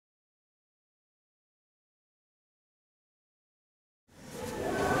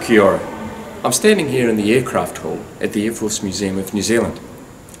Kia ora. I'm standing here in the aircraft hall at the Air Force Museum of New Zealand.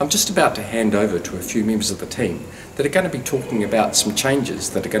 I'm just about to hand over to a few members of the team that are going to be talking about some changes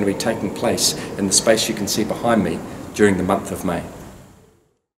that are going to be taking place in the space you can see behind me during the month of May.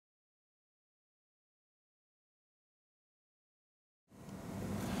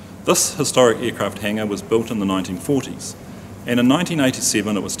 This historic aircraft hangar was built in the 1940s, and in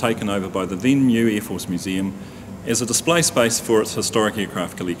 1987 it was taken over by the then new Air Force Museum as a display space for its historic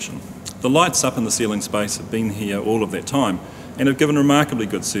aircraft collection. The lights up in the ceiling space have been here all of that time and have given remarkably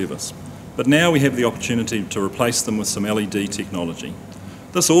good service, but now we have the opportunity to replace them with some LED technology.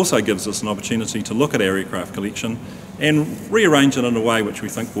 This also gives us an opportunity to look at our aircraft collection and rearrange it in a way which we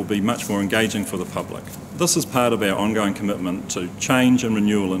think will be much more engaging for the public. This is part of our ongoing commitment to change and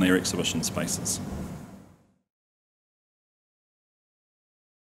renewal in our exhibition spaces.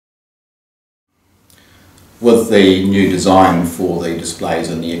 With the new design for the displays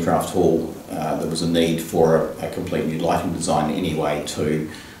in the aircraft hall, there was a need for a complete new lighting design anyway to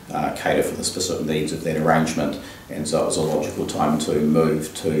cater for the specific needs of that arrangement, and so it was a logical time to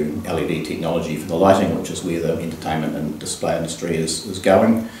move to LED technology for the lighting, which is where the entertainment and display industry is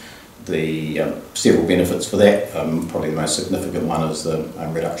going. The several benefits for that, probably the most significant one is the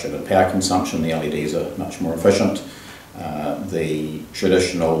reduction in power consumption. The LEDs are much more efficient. The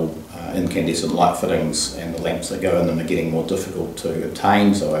traditional incandescent light fittings and the lamps that go in them are getting more difficult to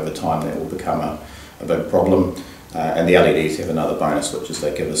obtain, so over time that will become a big problem. And the LEDs have another bonus, which is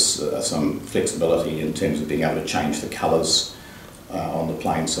they give us some flexibility in terms of being able to change the colours on the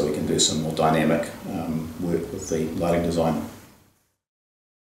plane, so we can do some more dynamic work with the lighting design.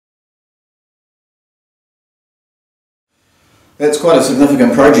 That's quite a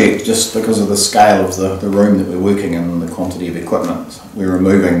significant project just because of the scale of the room that we're working in and the quantity of equipment. We're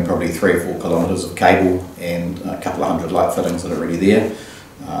removing probably 3 or 4 kilometres of cable and a couple of hundred light fittings that are already there,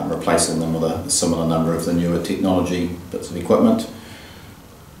 replacing them with a similar number of the newer technology bits of equipment.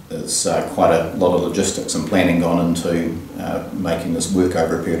 There's quite a lot of logistics and planning gone into making this work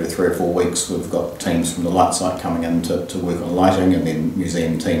over a period of 3 or 4 weeks. We've got teams from the light site coming in to work on lighting, and then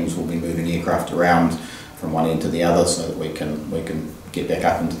museum teams will be moving aircraft around from one end to the other so that we can get back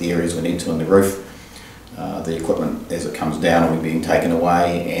up into the areas we need to on the roof. The equipment as it comes down will be being taken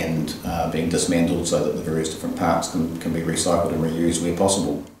away and being dismantled so that the various different parts can be recycled and reused where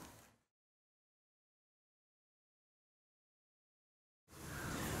possible.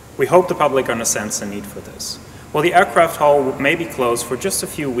 We hope the public understands the need for this. While the aircraft hall may be closed for just a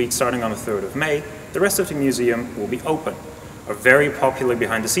few weeks starting on the 3rd of May, the rest of the museum will be open. Our very popular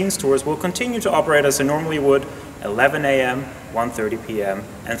behind-the-scenes tours will continue to operate as they normally would, 11 a.m., 1:30 p.m.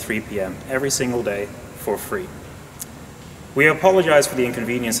 and 3 p.m. every single day for free. We apologize for the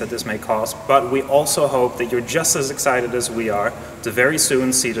inconvenience that this may cause, but we also hope that you're just as excited as we are to very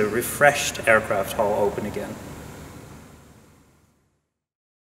soon see the refreshed aircraft hall open again.